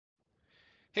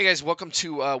Hey guys, welcome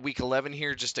to week 11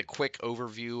 here. Just a quick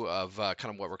overview of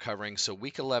kind of what we're covering. So,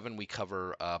 week 11, we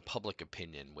cover public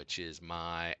opinion, which is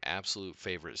my absolute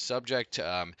favorite subject.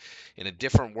 In a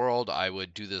different world, I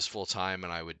would do this full time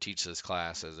and I would teach this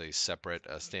class as a separate,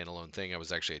 standalone thing. I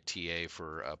was actually a TA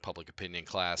for a public opinion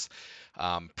class.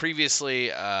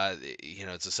 Previously,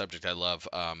 it's a subject I love.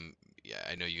 Yeah,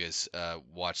 I know you guys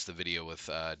watched the video with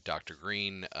Dr.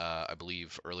 Green, I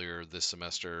believe, earlier this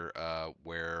semester,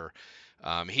 where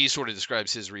he sort of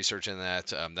describes his research in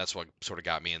that. That's what sort of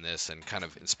got me in this and kind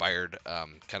of inspired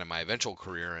kind of my eventual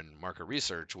career in market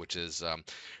research, which is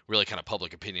really kind of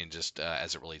public opinion just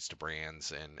as it relates to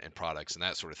brands and products and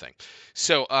that sort of thing.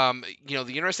 So,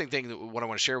 the interesting thing that what I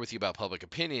want to share with you about public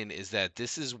opinion is that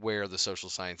this is where the social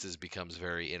sciences becomes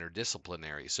very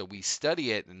interdisciplinary. So we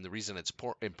study it, and the reason it's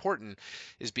important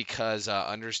is because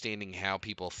understanding how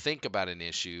people think about an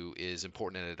issue is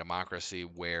important in a democracy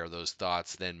where those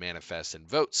thoughts then manifest in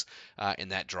votes,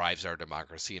 and that drives our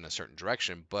democracy in a certain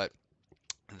direction. But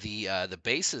the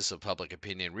basis of public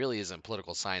opinion really isn't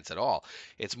political science at all.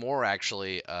 It's more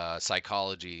actually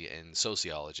psychology and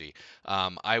sociology.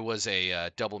 I was a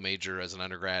double major as an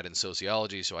undergrad in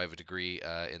sociology, so I have a degree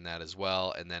in that as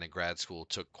well. And then in grad school,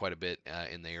 took quite a bit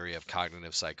in the area of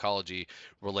cognitive psychology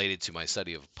related to my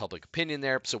study of public opinion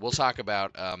there. So we'll talk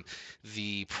about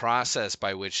the process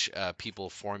by which people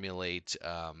formulate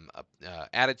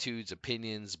attitudes,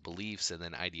 opinions, beliefs, and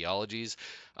then ideologies.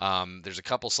 There's a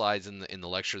couple slides in the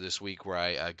lecture this week where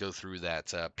I go through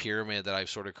that pyramid that I've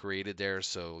sort of created there.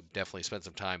 So definitely spend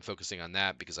some time focusing on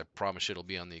that because I promise you it'll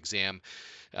be on the exam,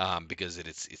 because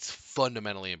it's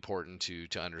fundamentally important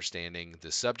to understanding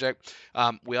this subject.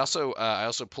 We also I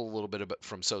also pull a little bit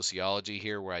from sociology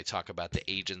here where I talk about the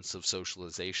agents of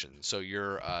socialization. So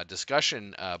your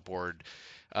discussion board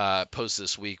post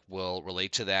this week will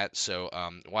relate to that. So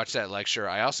watch that lecture.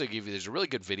 I also give you, there's a really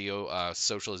good video,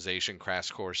 socialization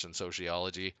crash course in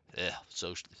sociology.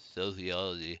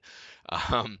 Sociology.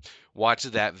 Um, watch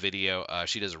that video.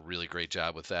 She does a really great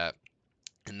job with that.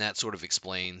 And that sort of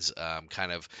explains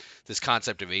kind of this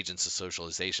concept of agents of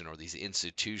socialization, or these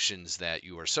institutions that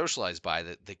you are socialized by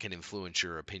that can influence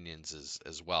your opinions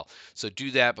as well. So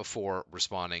do that before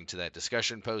responding to that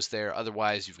discussion post there.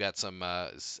 Otherwise, you've got some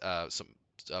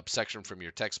section from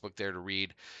your textbook there to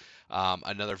read.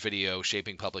 Another video,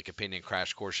 Shaping Public Opinion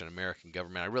Crash Course in American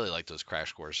Government. I really like those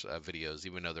crash course videos,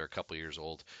 even though they're a couple years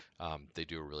old. They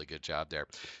do a really good job there.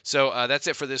 So that's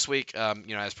it for this week.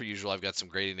 As per usual, I've got some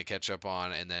grading to catch up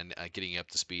on, and then getting you up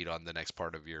to speed on the next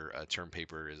part of your term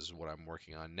paper is what I'm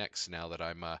working on next. Now that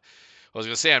I was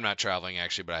going to say I'm not traveling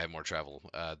actually, but I have more travel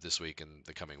this week and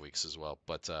the coming weeks as well.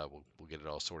 But we'll get it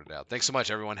all sorted out. Thanks so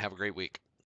much, everyone. Have a great week.